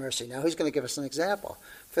shows mercy. Now he's going to give us an example.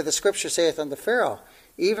 For the scripture saith unto Pharaoh,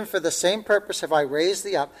 even for the same purpose have I raised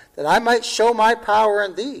thee up, that I might show my power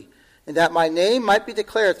in thee, and that my name might be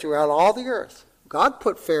declared throughout all the earth. God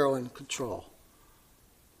put Pharaoh in control.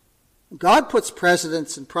 God puts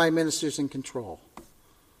presidents and prime ministers in control.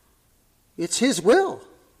 It's his will.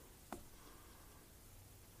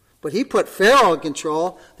 But he put Pharaoh in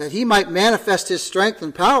control that he might manifest his strength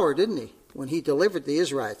and power, didn't he, when he delivered the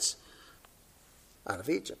Israelites out of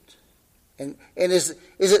Egypt. And is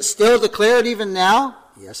it still declared even now?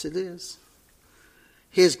 Yes, it is.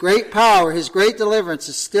 His great power, his great deliverance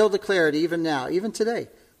is still declared even now. Even today,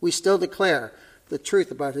 we still declare the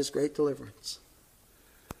truth about his great deliverance.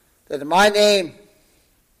 That my name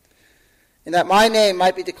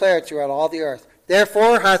might be declared throughout all the earth.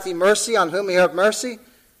 Therefore hath he mercy on whom he hath mercy,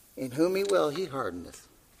 in whom he will he hardeneth.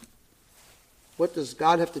 What does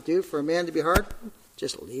God have to do for a man to be hardened?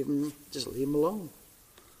 Just leave him alone.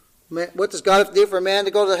 What does God have to do for a man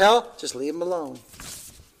to go to hell? Just leave him alone.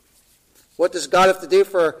 What does God have to do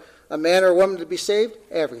for a man or a woman to be saved?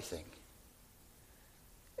 Everything.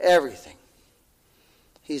 Everything.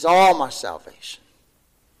 He's all my salvation.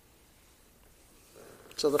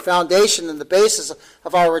 So the foundation and the basis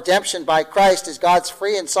of our redemption by Christ is God's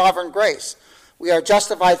free and sovereign grace. We are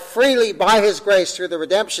justified freely by his grace through the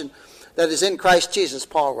redemption that is in Christ Jesus,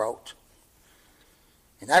 Paul wrote.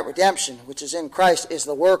 And that redemption, which is in Christ, is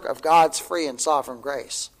the work of God's free and sovereign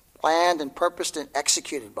grace, planned and purposed and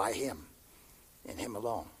executed by him, and him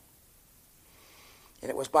alone.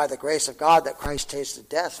 And it was by the grace of God that Christ tasted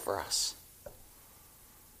death for us.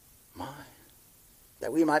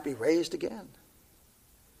 That we might be raised again.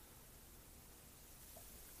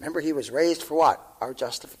 Remember, he was raised for what? Our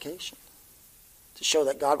justification. To show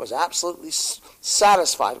that God was absolutely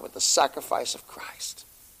satisfied with the sacrifice of Christ.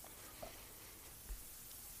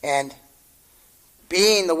 And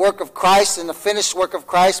being the work of Christ and the finished work of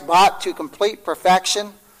Christ brought to complete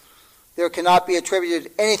perfection, there cannot be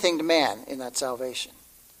attributed anything to man in that salvation.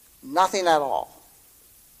 Nothing at all.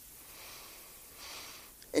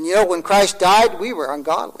 And you know, when Christ died, we were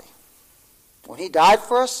ungodly. When he died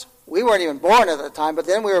for us, we weren't even born at that time, but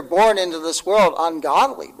then we were born into this world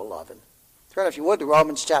ungodly, beloved. Turn, if you would, to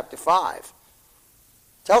Romans chapter 5.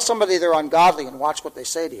 Tell somebody they're ungodly and watch what they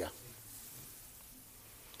say to you.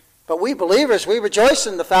 But we believers, we rejoice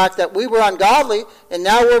in the fact that we were ungodly and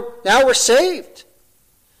now we're saved.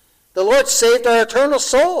 The Lord saved our eternal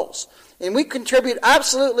souls. And we contribute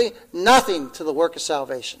absolutely nothing to the work of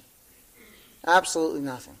salvation. Absolutely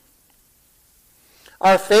nothing.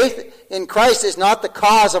 Our faith in Christ is not the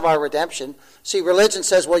cause of our redemption. See, religion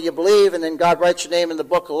says, well, you believe and then God writes your name in the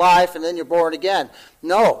book of life and then you're born again.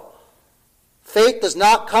 No. Faith does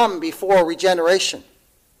not come before regeneration.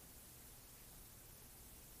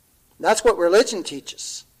 That's what religion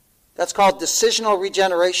teaches. That's called decisional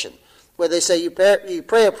regeneration, where they say you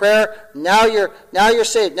pray a prayer, now you're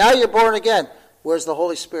saved, now you're born again. Where's the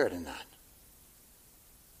Holy Spirit in that?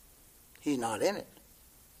 He's not in it.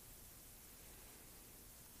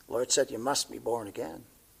 The Lord said you must be born again.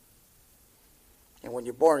 And when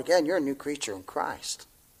you're born again, you're a new creature in Christ.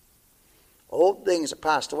 Old things are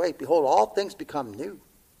passed away. Behold, all things become new.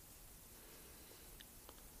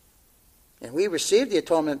 And we received the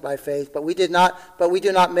atonement by faith, but we do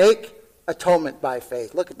not make atonement by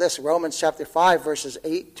faith. Look at this, Romans chapter 5, verses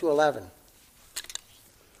 8 to 11.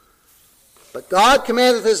 But God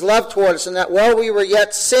commanded his love toward us, in that while we were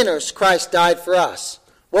yet sinners, Christ died for us.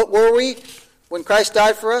 What were we when Christ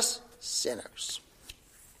died for us? Sinners.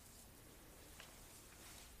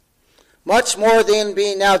 Much more than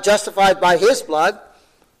being now justified by his blood,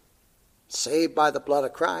 saved by the blood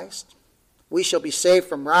of Christ, we shall be saved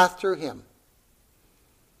from wrath through him.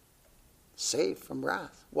 Saved from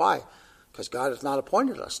wrath. Why? Because God has not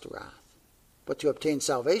appointed us to wrath, but to obtain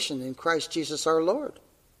salvation in Christ Jesus our Lord.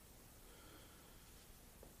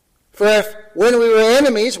 For if, when we were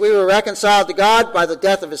enemies, we were reconciled to God by the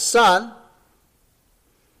death of his Son,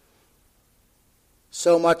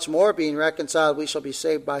 so much more, being reconciled, we shall be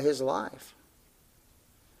saved by his life.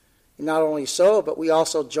 And not only so, but we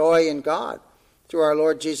also joy in God through our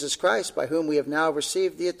Lord Jesus Christ, by whom we have now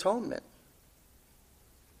received the atonement.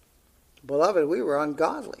 Beloved, we were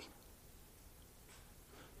ungodly.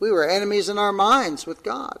 We were enemies in our minds with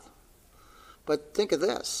God. But think of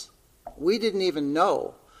this. We didn't even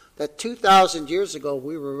know that 2,000 years ago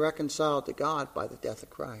we were reconciled to God by the death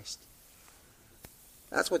of Christ.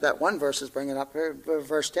 That's what that one verse is bringing up here,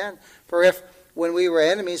 verse 10. For if, when we were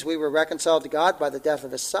enemies, we were reconciled to God by the death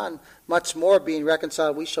of his Son, much more being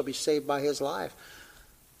reconciled, we shall be saved by his life.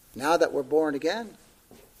 Now that we're born again,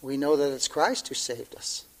 we know that it's Christ who saved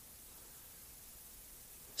us.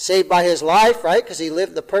 Saved by his life, right? Because he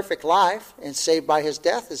lived the perfect life, and saved by his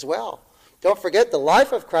death as well. Don't forget, the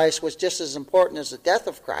life of Christ was just as important as the death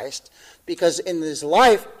of Christ, because in his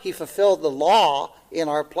life, he fulfilled the law in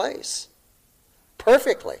our place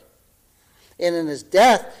perfectly. And in his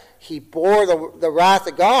death, he bore the wrath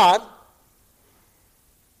of God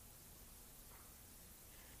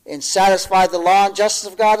and satisfied the law and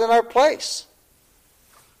justice of God in our place.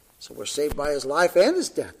 So we're saved by his life and his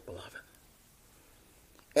death, beloved.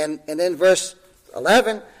 And then verse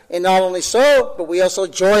 11, and not only so, but we also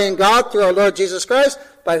joy in God through our Lord Jesus Christ,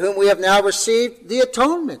 by whom we have now received the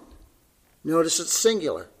atonement. Notice it's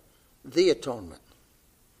singular. The atonement.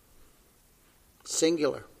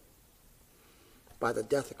 Singular. By the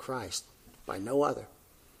death of Christ. By no other.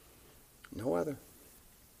 No other.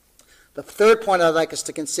 The third point I'd like us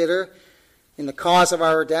to consider in the cause of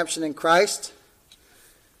our redemption in Christ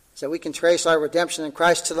is that we can trace our redemption in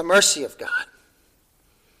Christ to the mercy of God.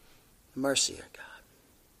 The mercy of God.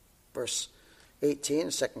 Verse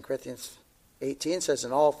 18, 2 Corinthians 18 says,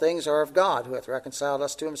 and all things are of God, who hath reconciled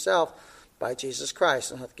us to himself by Jesus Christ,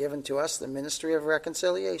 and hath given to us the ministry of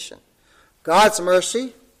reconciliation. God's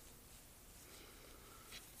mercy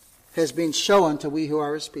has been shown to we who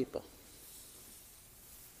are his people.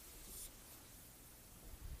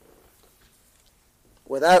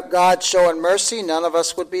 Without God showing mercy, none of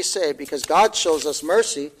us would be saved, because God shows us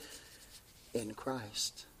mercy in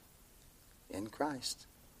Christ. In Christ.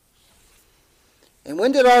 And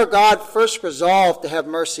when did our God first resolve to have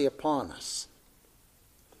mercy upon us?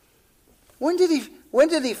 When did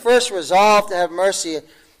he first resolve to have mercy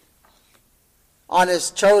on his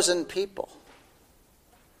chosen people?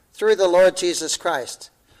 Through the Lord Jesus Christ.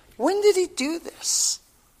 When did he do this?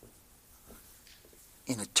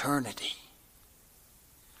 In eternity.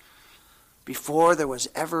 Before there was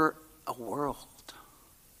ever a world.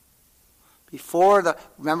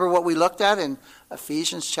 Remember what we looked at in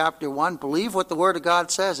Ephesians chapter 1? Believe what the Word of God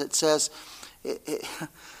says. It says,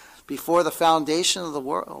 before the foundation of the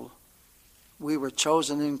world, we were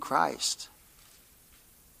chosen in Christ.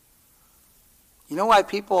 You know why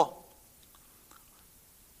people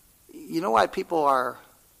are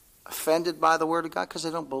offended by the Word of God? Because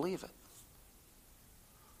they don't believe it.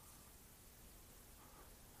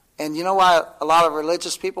 And you know why a lot of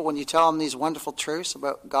religious people, when you tell them these wonderful truths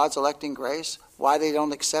about God's electing grace, why they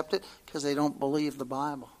don't accept it? Because they don't believe the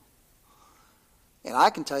Bible. And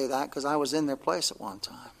I can tell you that because I was in their place at one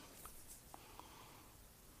time.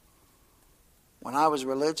 When I was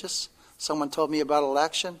religious, someone told me about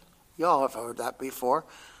election. Y'all have heard that before.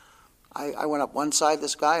 I went up one side of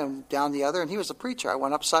this guy and down the other, and he was a preacher. I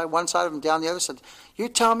went up one side of him, down the other, said, "You're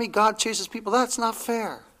telling me God chooses people? That's not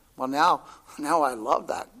fair." Well, now I love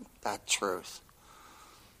that truth.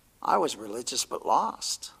 I was religious but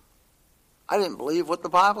lost. I didn't believe what the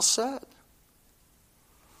Bible said.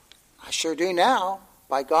 I sure do now,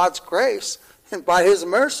 by God's grace and by his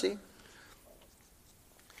mercy.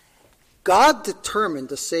 God determined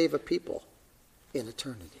to save a people in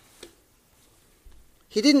eternity.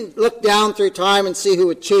 He didn't look down through time and see who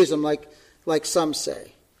would choose them like some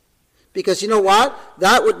say. Because you know what?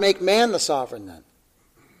 That would make man the sovereign then.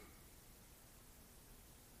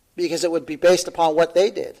 Because it would be based upon what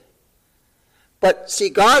they did. But see,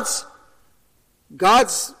 God's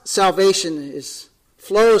salvation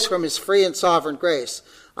flows from his free and sovereign grace.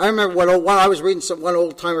 I remember when I was reading one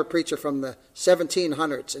old-timer preacher from the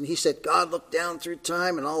 1700s, and he said, God looked down through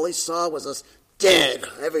time, and all he saw was us dead,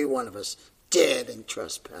 every one of us, dead in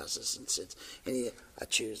trespasses and sins. And I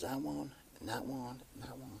choose that one, and that one, and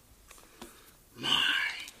that one. My.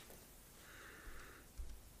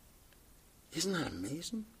 Isn't that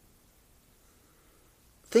amazing?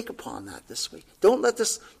 Think upon that this week. Don't let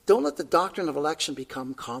the doctrine of election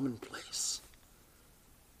become commonplace.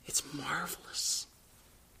 It's marvelous.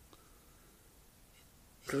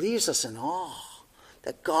 It leaves us in awe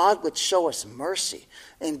that God would show us mercy.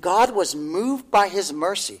 And God was moved by his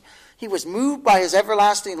mercy. He was moved by his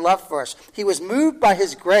everlasting love for us. He was moved by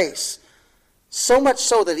his grace. So much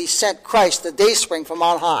so that he sent Christ, the dayspring from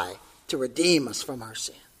on high, to redeem us from our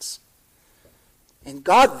sins. And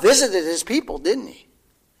God visited his people, didn't he?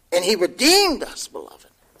 And he redeemed us, beloved.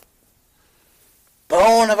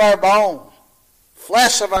 Bone of our bone.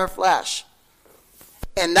 Flesh of our flesh.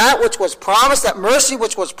 And that which was promised, that mercy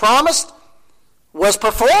which was promised, was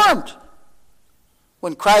performed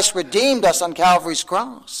when Christ redeemed us on Calvary's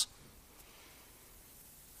cross.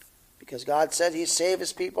 Because God said he'd save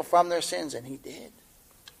his people from their sins, and he did.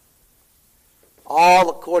 All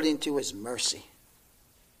according to his mercy.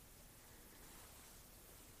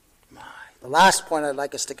 The last point I'd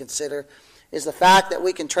like us to consider is the fact that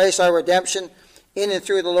we can trace our redemption in and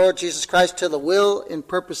through the Lord Jesus Christ to the will and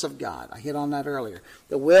purpose of God. I hit on that earlier.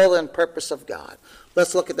 The will and purpose of God.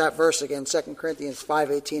 Let's look at that verse again, 2 Corinthians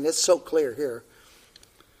 5:18. It's so clear here.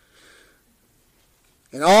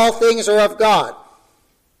 And all things are of God,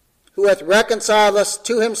 who hath reconciled us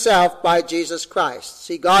to himself by Jesus Christ.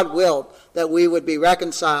 See, God willed that we would be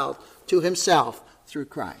reconciled to himself through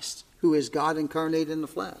Christ, who is God incarnate in the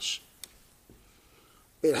flesh.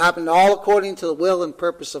 It happened all according to the will and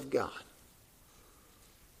purpose of God.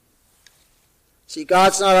 See,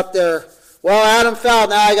 God's not up there, well, Adam fell,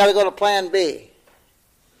 now I got to go to plan B.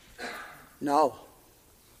 No.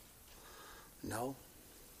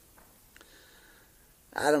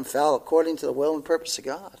 Adam fell according to the will and purpose of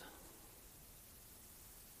God.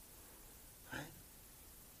 Right?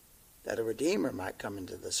 That a Redeemer might come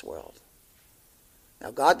into this world.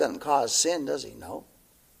 Now, God doesn't cause sin, does he? No.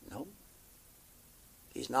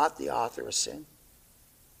 He's not the author of sin.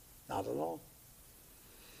 Not at all.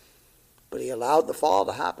 But he allowed the fall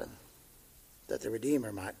to happen, that the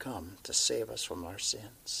Redeemer might come to save us from our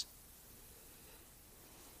sins.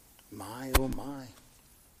 My, oh my.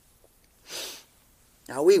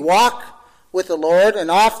 Now we walk with the Lord,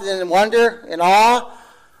 and often in wonder and awe,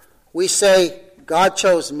 we say, God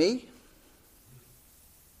chose me.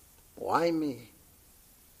 Why me?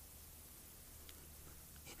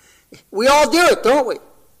 We all do it, don't we?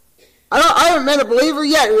 I haven't met a believer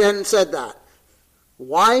yet who hasn't said that.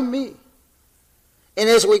 Why me? And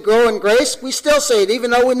as we grow in grace, we still say it.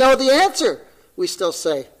 Even though we know the answer, we still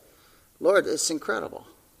say, Lord, it's incredible.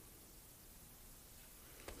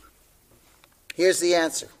 Here's the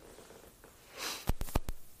answer.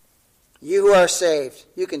 You who are saved,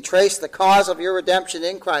 you can trace the cause of your redemption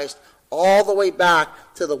in Christ all the way back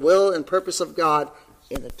to the will and purpose of God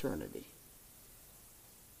in eternity.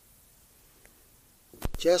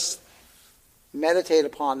 Just meditate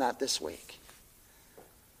upon that this week.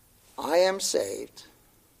 I am saved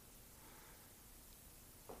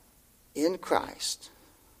in Christ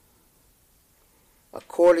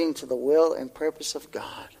according to the will and purpose of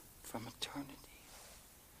God from eternity.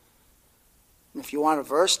 And if you want a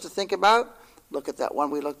verse to think about, look at that one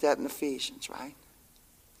we looked at in Ephesians, right?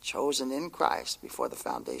 Chosen in Christ before the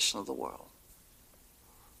foundation of the world.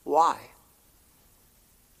 Why?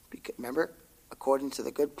 Because, remember, according to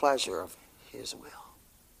the good pleasure of his will.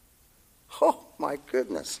 Oh, my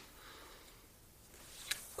goodness.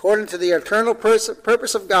 According to the eternal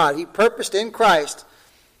purpose of God, he purposed in Christ,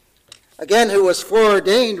 again, who was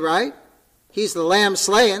foreordained, right? He's the lamb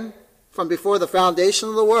slain from before the foundation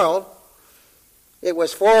of the world. It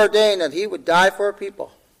was foreordained that he would die for a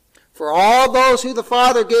people, for all those who the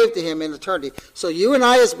Father gave to him in eternity. So you and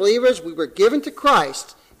I as believers, we were given to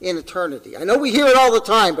Christ in eternity. I know we hear it all the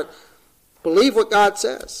time, but believe what God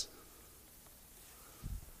says.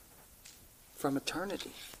 From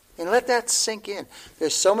eternity. And let that sink in.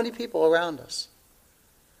 There's so many people around us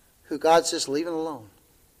who God's just leaving alone.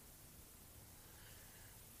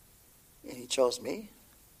 And he chose me.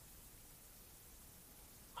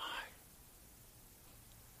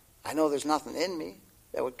 I know there's nothing in me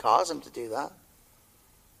that would cause him to do that.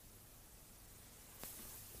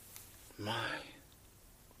 My.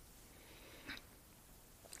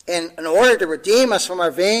 And in order to redeem us from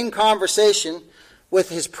our vain conversation with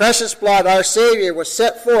his precious blood, our Savior was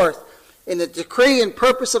set forth in the decree and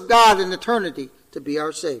purpose of God in eternity to be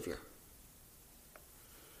our Savior.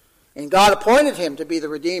 And God appointed him to be the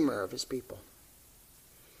Redeemer of his people.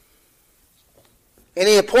 And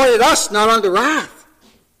he appointed us not unto wrath.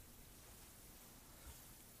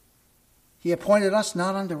 He appointed us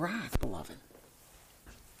not unto wrath, beloved.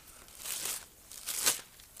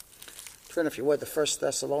 Turn, if you would, to 1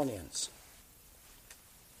 Thessalonians.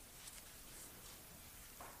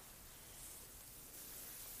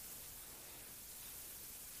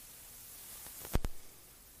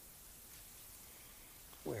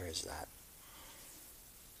 Where is that?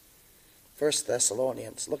 1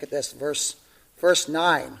 Thessalonians. Look at this, verse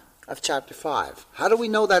 9 of chapter 5. How do we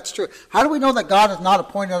know that's true? How do we know that God has not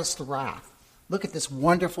appointed us to wrath? Look at this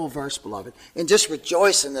wonderful verse, beloved, and just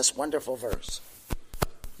rejoice in this wonderful verse.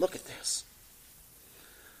 Look at this.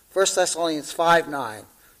 1 Thessalonians 5:9.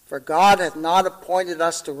 For God hath not appointed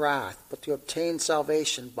us to wrath, but to obtain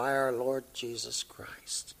salvation by our Lord Jesus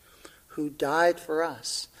Christ, who died for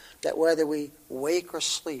us, that whether we wake or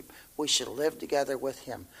sleep, we should live together with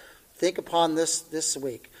him. Think upon this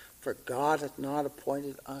week. For God hath not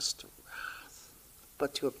appointed us to wrath,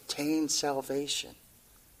 but to obtain salvation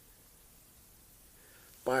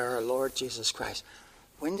by our Lord Jesus Christ.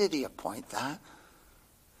 When did he appoint that?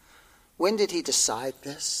 When did he decide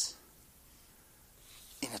this?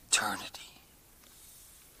 In eternity.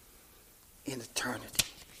 In eternity.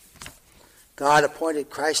 God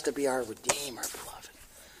appointed Christ to be our Redeemer, beloved.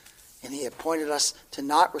 And he appointed us to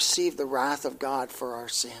not receive the wrath of God for our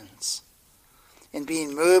sins. And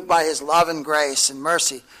being moved by his love and grace and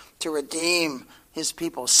mercy to redeem his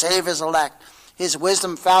people, save his elect, his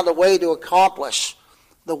wisdom found a way to accomplish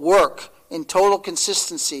the work in total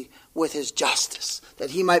consistency with his justice,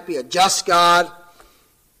 that he might be a just God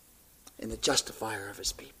and the justifier of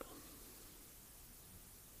his people.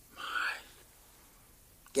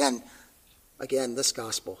 Again, this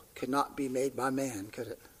gospel could not be made by man, could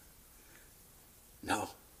it? No.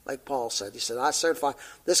 Like Paul said, he said, I certify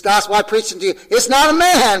this gospel I preach unto you, it's not a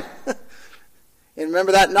man. And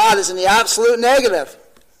remember, that not is in the absolute negative.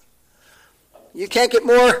 You can't get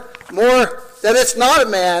more that it's not a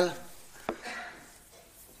man.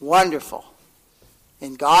 Wonderful.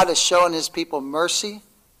 And God has shown his people mercy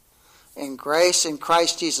and grace in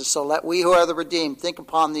Christ Jesus. So let we who are the redeemed think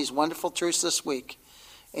upon these wonderful truths this week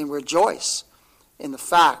and rejoice in the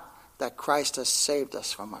fact that Christ has saved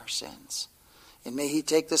us from our sins. And may he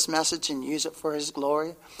take this message and use it for his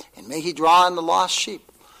glory. And may he draw in the lost sheep,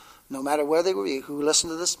 no matter where they be, who listen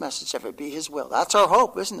to this message, if it be his will. That's our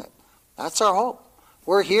hope, isn't it? That's our hope.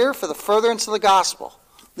 We're here for the furtherance of the gospel.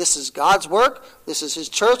 This is God's work. This is his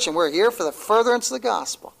church, and we're here for the furtherance of the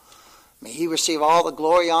gospel. May he receive all the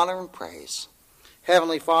glory, honor, and praise.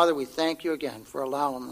 Heavenly Father, we thank you again for allowing